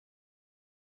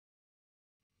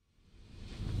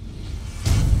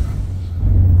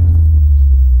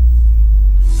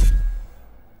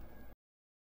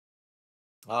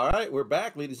All right, we're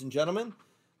back, ladies and gentlemen.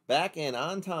 Back and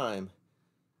on time.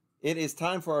 It is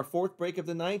time for our fourth break of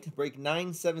the night, break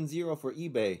 970 for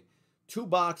eBay. 2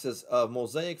 boxes of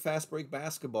Mosaic Fast Break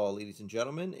Basketball, ladies and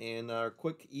gentlemen. And our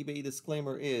quick eBay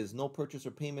disclaimer is no purchase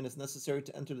or payment is necessary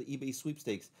to enter the eBay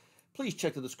sweepstakes. Please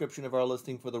check the description of our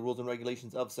listing for the rules and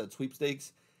regulations of said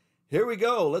sweepstakes. Here we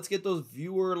go. Let's get those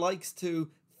viewer likes to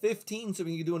 15 so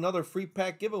we can do another free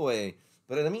pack giveaway.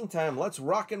 But in the meantime, let's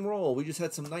rock and roll. We just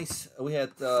had some nice, we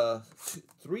had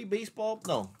three baseball,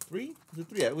 no, three? Was it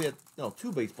three? Yeah, we had, no,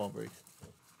 2 baseball breaks.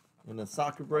 And a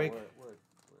soccer break.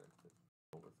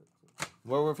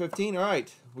 We're over 15? All right,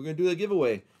 we're going to do the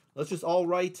giveaway. Let's just all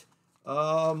write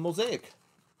Mosaic.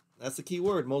 That's the key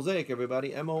word, Mosaic,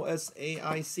 everybody.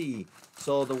 M-O-S-A-I-C.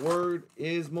 So the word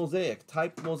is Mosaic.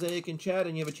 Type Mosaic in chat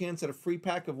and you have a chance at a free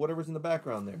pack of whatever's in the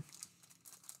background there.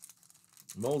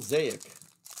 Mosaic.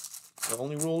 The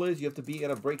only rule is you have to be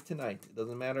at a break tonight. It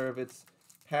doesn't matter if it's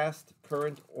past,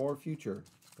 current, or future.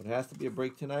 But it has to be a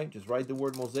break tonight. Just write the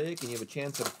word Mosaic and you have a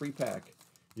chance at a free pack.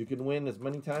 You can win as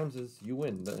many times as you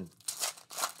win. This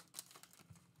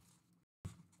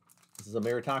is a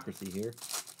meritocracy here.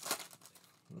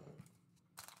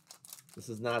 This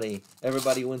is not a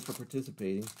everybody wins for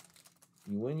participating.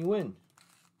 You win, you win.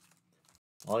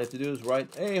 All you have to do is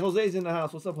write, hey, Jose's in the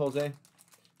house. What's up, Jose?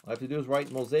 All I have to do is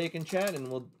write Mosaic in chat, and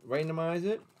we'll randomize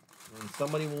it, and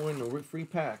somebody will win a free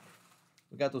pack.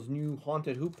 We got those new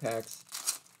haunted hoop packs.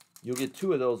 You'll get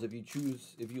 2 of those if you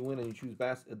choose, if you win and you choose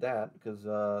that, because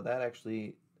that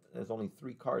actually has only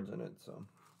 3 cards in it. So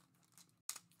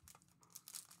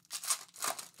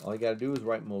all you got to do is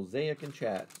write Mosaic in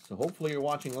chat. So hopefully you're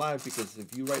watching live, because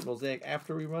if you write Mosaic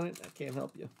after we run it, I can't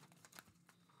help you.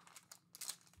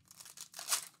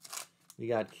 We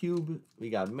got Cube,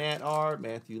 we got Matt R,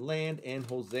 Matthew Land, and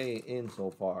Jose in so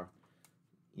far.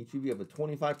 Each of you have a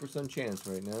 25% chance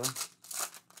right now.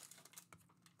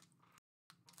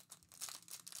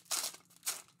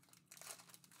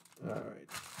 All right.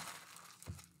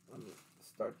 Let me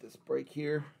start this break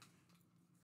here.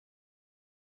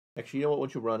 Actually, you know what?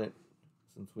 Once you run it,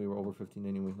 since we were over 15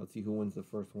 anyway, let's see who wins the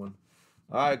first one.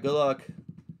 All right, good luck.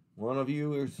 One of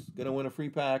you is going to win a free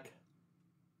pack.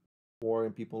 4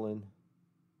 people in.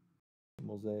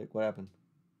 Mosaic. What happened?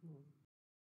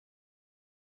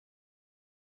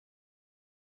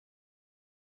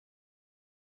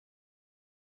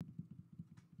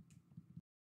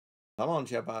 Come on,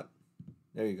 chatbot.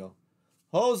 There you go.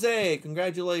 Jose,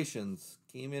 congratulations.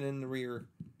 Came in the rear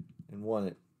and won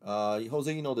it.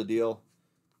 Jose, you know the deal.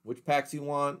 Which packs you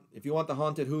want. If you want the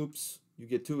haunted hoops, you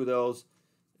get 2 of those.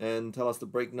 And tell us the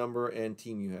break number and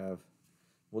team you have.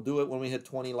 We'll do it when we hit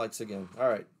 20 likes again. All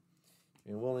right.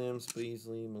 And Williams,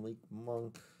 Beasley, Malik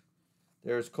Monk.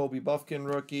 There's Kobe Buffkin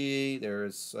rookie.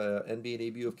 There's NBA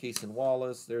debut of Cason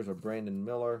Wallace. There's a Brandon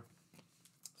Miller.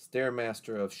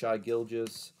 Stairmaster of Shai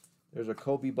Gilgeous. There's a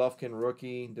Kobe Buffkin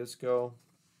rookie disco.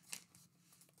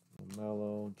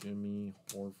 Mello, Jimmy,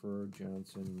 Horford,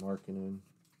 Johnson, Markkanen.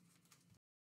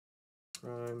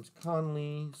 Grimes,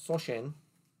 Conley, Soshen.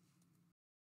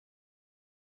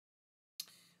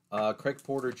 Craig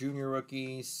Porter Jr.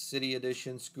 rookie, City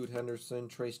Edition, Scoot Henderson,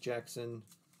 Trace Jackson,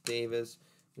 Davis.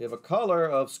 We have a color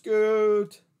of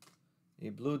Scoot,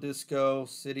 a blue disco,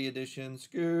 City Edition,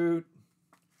 Scoot.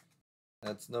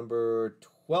 That's number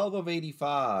 12 of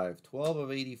 85. 12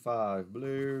 of 85,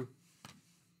 blue.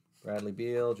 Bradley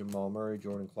Beal, Jamal Murray,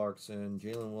 Jordan Clarkson,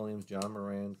 Jalen Williams, John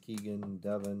Moran, Keegan,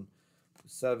 Devin,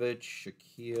 Vucevic,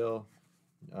 Shaquille,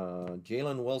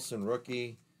 Jalen Wilson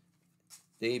rookie.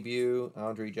 Debut,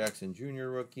 Andre Jackson Jr.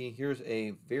 rookie. Here's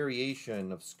a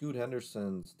variation of Scoot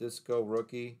Henderson's disco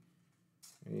rookie.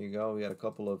 There you go. We got a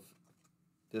couple of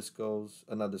discos.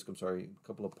 Not disco, I'm sorry. A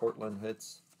couple of Portland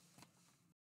hits.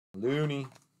 Looney.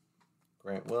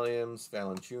 Grant Williams.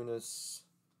 Valanciunas.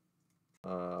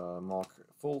 Mark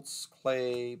Fultz.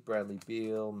 Clay. Bradley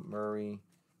Beal. Murray.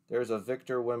 There's a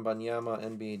Victor Wembanyama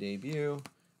NBA debut.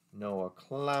 Noah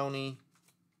Clowney.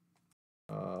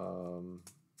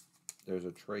 There's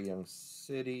a Trae Young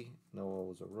City. Noah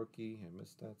was a rookie. I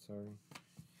missed that, sorry.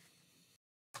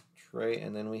 Trae,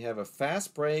 and then we have a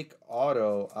fast break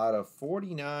auto out of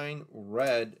 49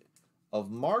 red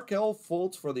of Markelle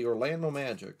Fultz for the Orlando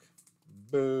Magic.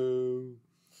 Boo.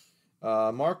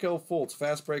 Markelle Fultz,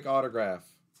 fast break autograph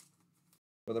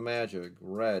for the Magic.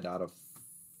 Red out of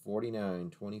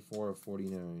 49. 24 of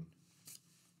 49.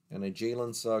 And a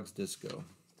Jalen Suggs disco.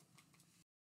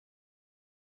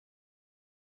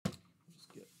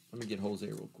 Let me get Jose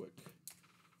real quick.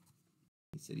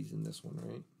 He said he's in this one,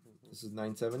 right? Mm-hmm. This is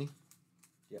 970?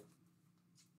 Yep.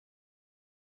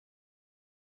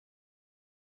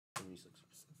 76%.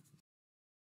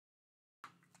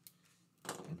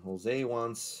 Jose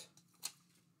wants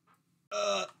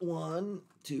 1,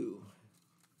 2.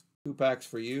 2 packs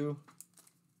for you.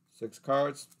 6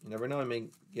 cards. You never know, I may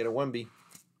get a 1B.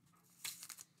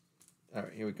 All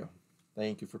right, here we go.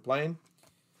 Thank you for playing.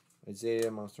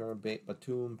 Isaiah, Monster,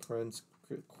 Batum, Prince,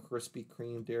 Krispy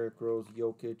Kreme, Derrick Rose,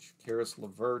 Jokic, Karis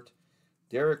LeVert,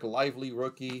 Derek Lively,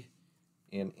 rookie,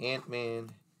 and Ant-Man.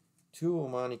 2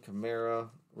 Omani Kamara,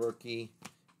 rookie.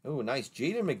 Oh, nice.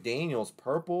 Jaden McDaniels,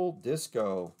 purple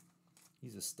disco.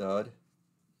 He's a stud.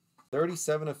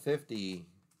 37 of 50.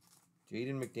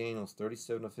 Jaden McDaniels,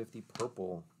 37 of 50,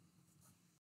 purple.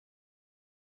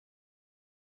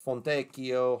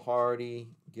 Fontecchio, Hardy,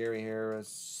 Gary Harris,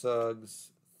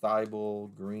 Suggs,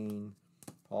 Thibault, Green,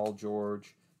 Paul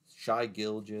George, Shai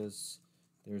Gilgeous.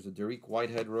 There's a Derek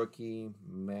Whitehead rookie,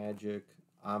 Magic,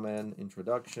 Amen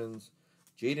introductions.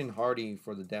 Jaden Hardy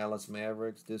for the Dallas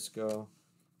Mavericks, disco.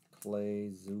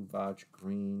 Clay, Zubac,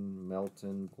 Green,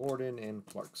 Melton, Gordon, and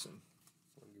Clarkson.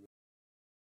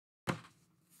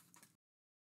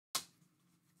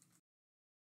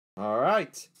 All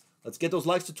right. Let's get those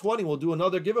likes to 20. We'll do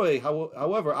another giveaway.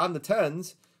 However, on the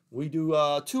 10s, we do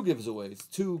 2 giveaways.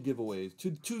 2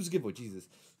 giveaways. Two's giveaway. Jesus.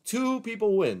 2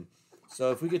 people win.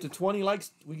 So if we get to 20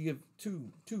 likes, we give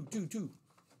 2.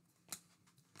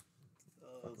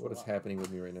 What is happening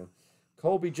with me right now?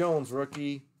 Colby Jones,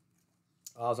 rookie.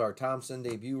 Ozar Thompson,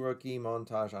 debut rookie.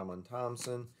 Montage Amon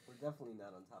Thompson. We're definitely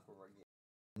not on top of our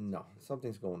game. No,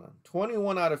 something's going on.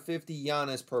 21 out of 50,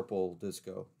 Giannis, purple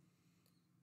disco.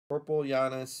 Purple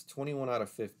Giannis, 21 out of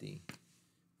 50.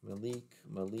 Malik.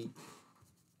 Was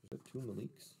there 2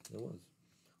 Maliks? There was.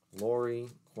 Laurie,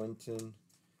 Quentin,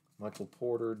 Michael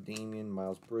Porter, Damian,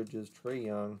 Miles Bridges, Trae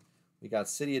Young. We got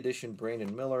City Edition,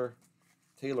 Brandon Miller.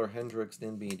 Taylor Hendricks,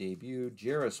 NBA debut.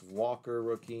 Jarris Walker,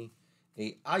 rookie.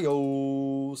 A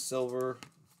Ayo silver.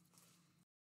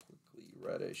 Quickly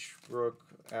Reddish, Brooke,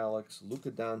 Alex,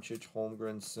 Luka Doncic,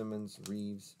 Holmgren, Simmons,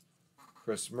 Reeves.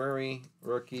 Chris Murray,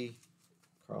 rookie.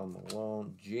 Karl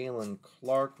Malone, Jalen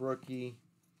Clark, rookie.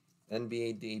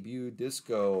 NBA debut,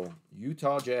 disco.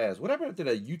 Utah Jazz. Whatever did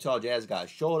a Utah Jazz guy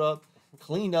showed up,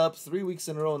 cleaned up 3 weeks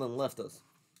in a row, and then left us.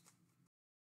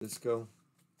 Disco.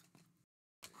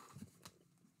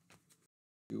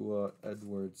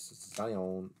 Edwards,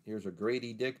 Zion. Here's a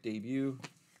Grady Dick debut.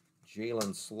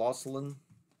 Jalen Slosselin.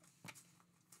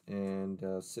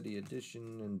 And City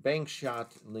Edition. And Bank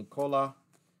Shot, Nikola.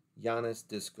 Giannis,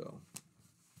 disco.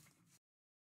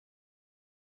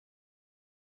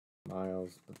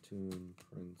 Miles, Batum,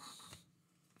 Prince,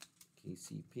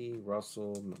 KCP,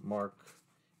 Russell, Mark,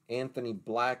 Anthony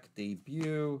Black,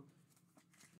 debut,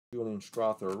 Julian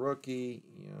Strother, rookie,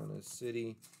 Giannis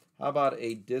City. How about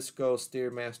a disco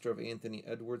Stairmaster of Anthony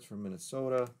Edwards from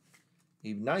Minnesota?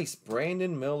 A nice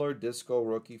Brandon Miller disco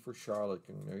rookie for Charlotte.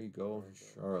 And there you go,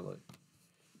 Charlotte.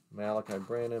 Malachi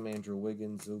Branham, Andrew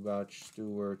Wiggins, Zubac,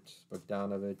 Stewart,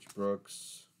 Bogdanovich,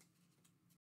 Brooks,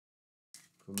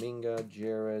 Kuminga,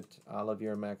 Jarrett,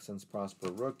 Olivier Maxence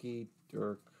Prosper, rookie.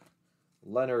 Dirk,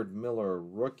 Leonard Miller,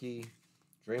 rookie.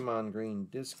 Draymond Green,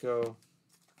 disco.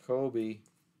 Kobe,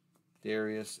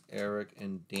 Darius, Eric,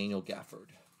 and Daniel Gafford.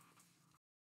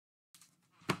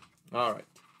 All right.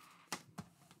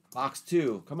 Box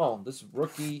 2. Come on. This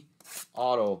rookie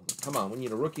auto. Come on. We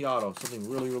need a rookie auto. Something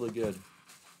really, really good.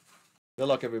 Good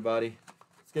luck, everybody.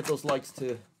 Let's get those likes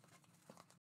to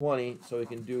 20 so we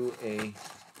can do a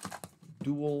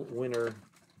dual winner.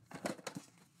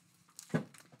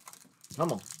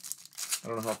 Come on. I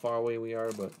don't know how far away we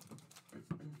are, but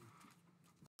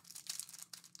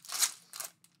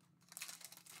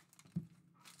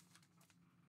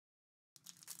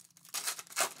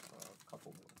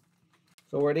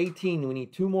so we're at 18. We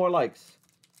need 2 more likes.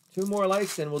 2 more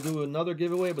likes, and we'll do another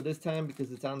giveaway, but this time, because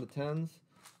it's on the 10s,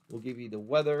 we'll give you the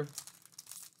weather.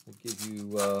 We'll give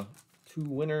you 2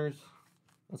 winners.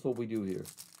 That's what we do here.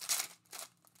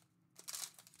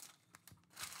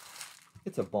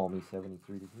 It's a balmy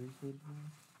 73 degrees.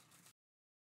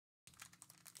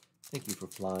 Thank you for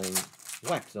flying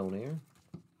Wax Zone Air.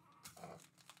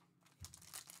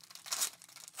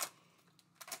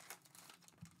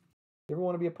 You ever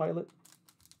want to be a pilot?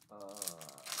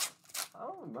 I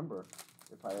don't remember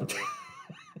if I ever.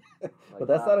 But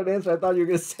that's not an answer I thought you were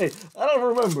going to say. I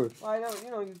don't remember. Well, I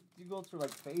know, you go through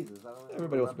like phases. I don't.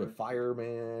 Everybody wants to be a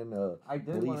fireman, I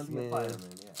did want to be a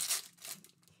fireman. Yeah.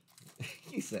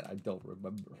 He said, "I don't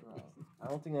remember." No, I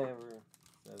don't think I ever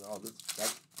said, "Oh,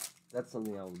 that's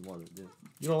something I would want to do."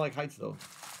 You don't like heights, though.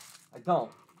 I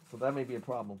don't. So that may be a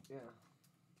problem. Yeah.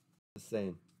 Just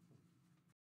saying.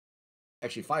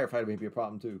 Actually, firefighter may be a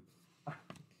problem too.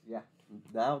 Yeah.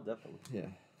 Now, definitely. Yeah.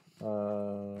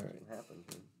 All right. It happens.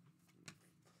 Man.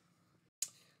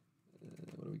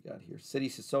 do we got here? City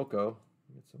Sissoko.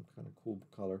 We got some kind of cool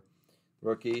color.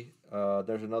 Rookie.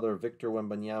 There's another Victor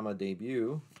Wembanyama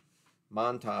debut.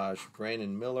 Montage,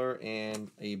 Brandon Miller,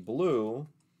 and a blue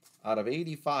out of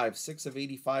 85. 6 of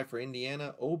 85 for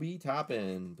Indiana. Obi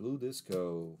Toppin. Blue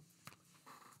Disco.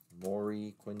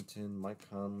 Maury, Quinton, Mike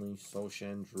Conley,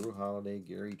 Soshen, Drew Holiday,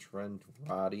 Gary Trent,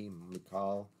 Roddy,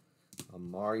 Mikal,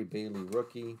 Amari Bailey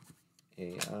rookie,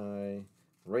 AI,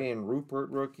 Rayan Rupert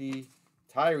rookie,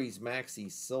 Tyrese Maxey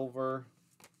Silver,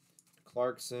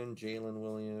 Clarkson, Jalen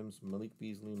Williams, Malik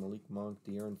Beasley, Malik Monk,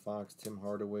 De'Aaron Fox, Tim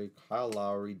Hardaway, Kyle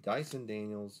Lowry, Dyson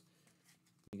Daniels.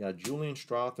 We got Julian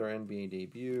Strother NBA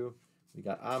debut. We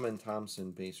got Amen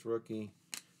Thompson base rookie.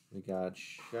 We got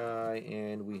Shy,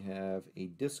 and we have a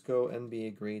Disco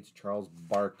NBA Greats, Charles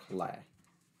Barkley.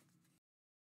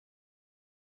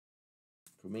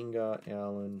 Kuminga,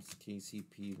 Allen,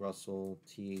 KCP, Russell,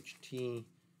 THT,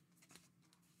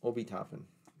 Obi Toppin,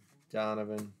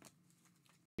 Donovan,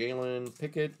 Jalen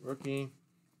Pickett, rookie,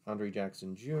 Andre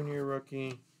Jackson Jr.,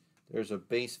 rookie. There's a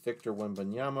base Victor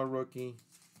Wembanyama, rookie.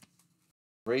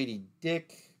 Brady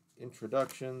Dick,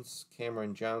 introductions,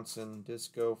 Cameron Johnson,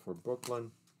 Disco for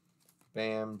Brooklyn.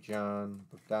 Bam, John,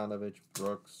 Bogdanovich,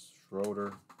 Brooks,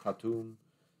 Schroeder, Tatum,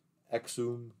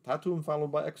 Exum. Tatum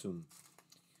followed by Exum.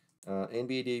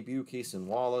 NBA debut, Cason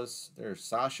Wallace. There's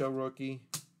Sasha, rookie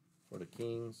for the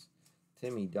Kings.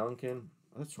 Timmy Duncan.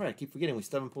 That's right, I keep forgetting we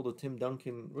still haven't pulled a Tim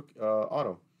Duncan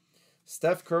auto.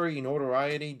 Steph Curry,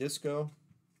 notoriety, Disco.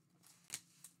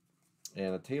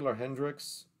 And a Taylor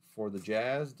Hendricks for the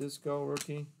Jazz, Disco,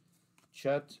 rookie.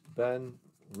 Chet, Ben,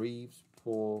 Reeves,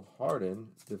 Poole, Harden,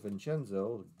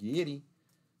 DiVincenzo, Giddy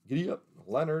up,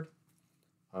 Leonard,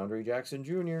 Andre Jackson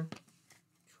Jr.,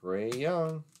 Trae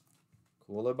Young,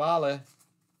 Coulibaly,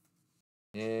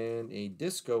 and a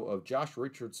Disco of Josh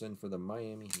Richardson for the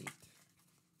Miami Heat.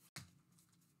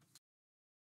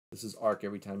 This is Ark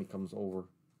every time he comes over,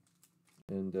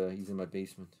 and he's in my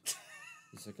basement.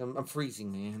 He's like, I'm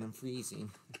freezing, man, I'm freezing.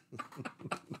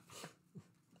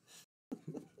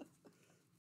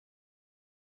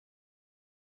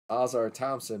 Ozar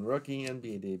Thompson, rookie,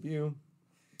 NBA debut.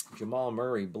 Jamal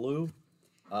Murray, blue.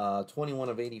 21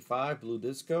 of 85, blue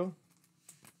Disco.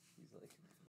 He's like,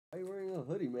 why are you wearing a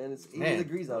hoodie, man? It's 80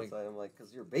 degrees outside. I'm like,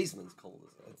 because your basement's cold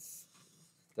as hell.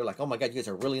 They're like, oh my God, you guys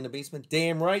are really in the basement?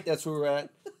 Damn right, that's where we're at.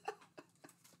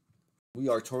 We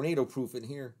are tornado-proof in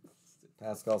here.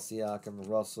 Pascal Siakam,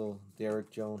 Russell, Derek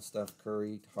Jones, Steph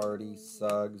Curry, Hardy,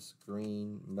 Suggs,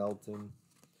 Green, Melton.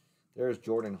 There's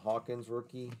Jordan Hawkins,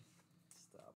 rookie.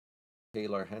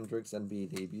 Taylor Hendricks,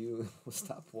 NBA debut.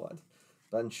 Stop what?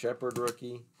 Ben Shepherd,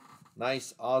 rookie.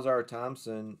 Nice Ozar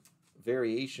Thompson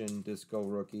variation Disco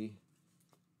rookie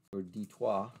for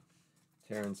Detroit.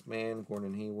 Terrence Mann,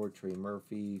 Gordon Hayward, Trey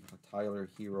Murphy, Tyler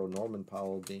Hero, Norman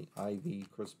Powell, Ivy,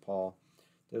 Chris Paul.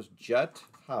 There's Jet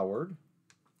Howard,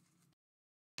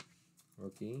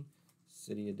 rookie.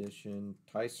 City Edition.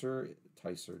 Tyson.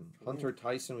 Hunter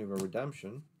Tyson, we have a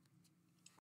redemption.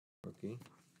 Rookie.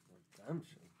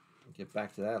 Redemption? We'll get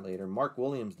back to that later. Mark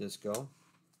Williams, Disco.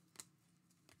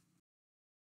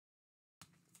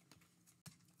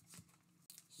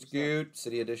 Scoot,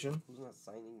 City Edition. Who's not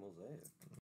signing Mosaic?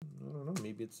 I don't know.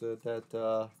 Maybe it's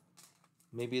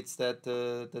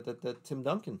that Tim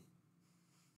Duncan.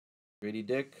 Grady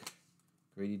Dick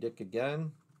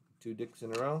again. 2 Dicks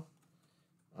in a row.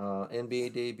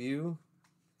 NBA debut.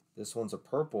 This one's a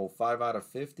purple, 5 out of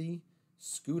 50.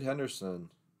 Scoot Henderson.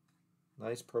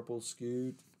 Nice purple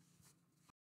Scoot.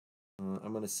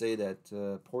 I'm going to say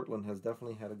that Portland has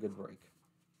definitely had a good break.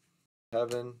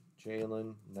 Kevin,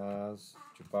 Jalen, Nas,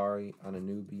 Jabari,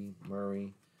 Anunoby,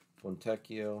 Murray,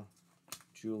 Fontecchio,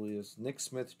 Julius, Nick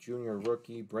Smith Jr.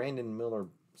 rookie, Brandon Miller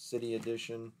City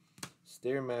Edition,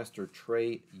 Stairmaster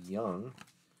Trae Young,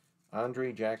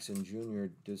 Andre Jackson Jr.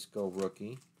 Disco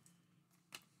rookie,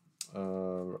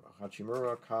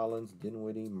 Hachimura, Collins,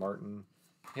 Dinwiddie, Martin,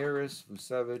 Harris,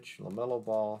 Vucevic, LaMelo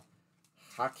Ball,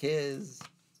 Jaquez,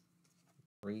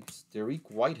 Greats, Derek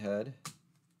Whitehead,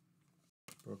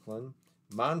 Brooklyn,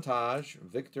 Montage,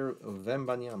 Victor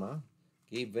Wembanyama,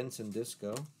 Gabe Vincent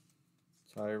Disco,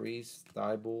 Tyrese,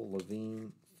 Thibault,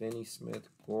 Levine, Finney Smith,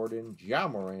 Gordon, Ja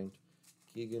Morant,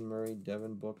 Keegan Murray,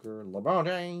 Devin Booker, LeBron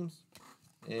James,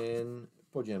 and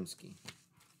Podziemski.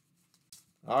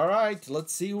 All right,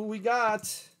 let's see who we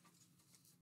got.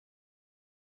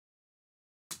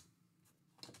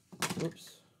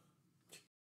 Oops.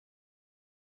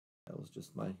 That was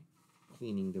just my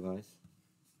cleaning device.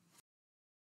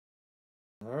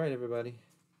 All right, everybody.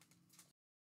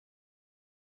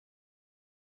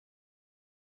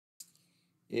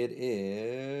 It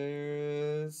is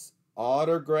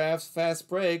Autographs fast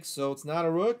break, so it's not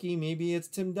a rookie. Maybe it's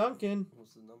Tim Duncan.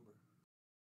 What's the number?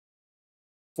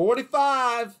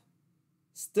 45.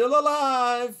 Still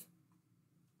alive.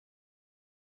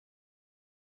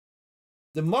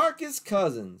 DeMarcus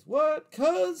Cousins. What?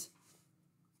 Cuz?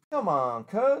 Come on,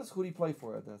 cuz. Who do you play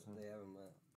for at that time? They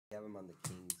have him on the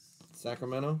Kings.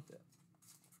 Sacramento? Yeah.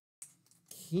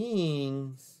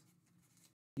 Kings.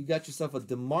 You got yourself a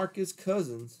DeMarcus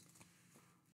Cousins.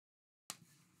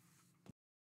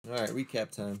 All right,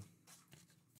 recap time.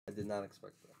 I did not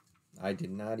expect that. I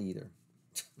did not either.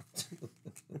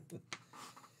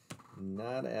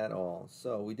 Not at all.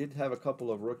 So we did have a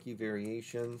couple of rookie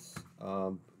variations.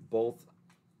 Both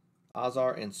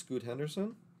Azar and Scoot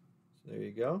Henderson. So there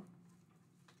you go.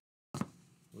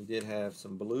 We did have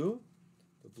some blue.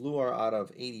 The blue are out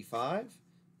of 85.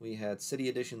 We had City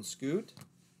Edition Scoot,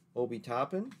 Obi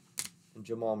Toppin, and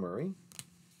Jamal Murray.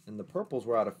 And the purples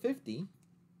were out of 50.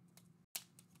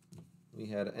 We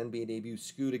had NBA debut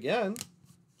Scoot again,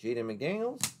 Jaden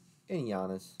McDaniels, and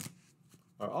Giannis.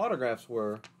 Our autographs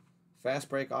were Fast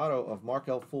Break Auto of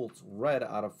Markelle Fultz, red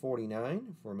out of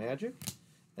 49 for Magic,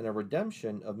 and a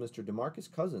redemption of Mr.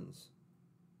 DeMarcus Cousins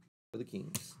for the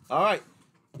Kings. All right,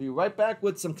 be right back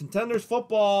with some Contenders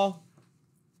football.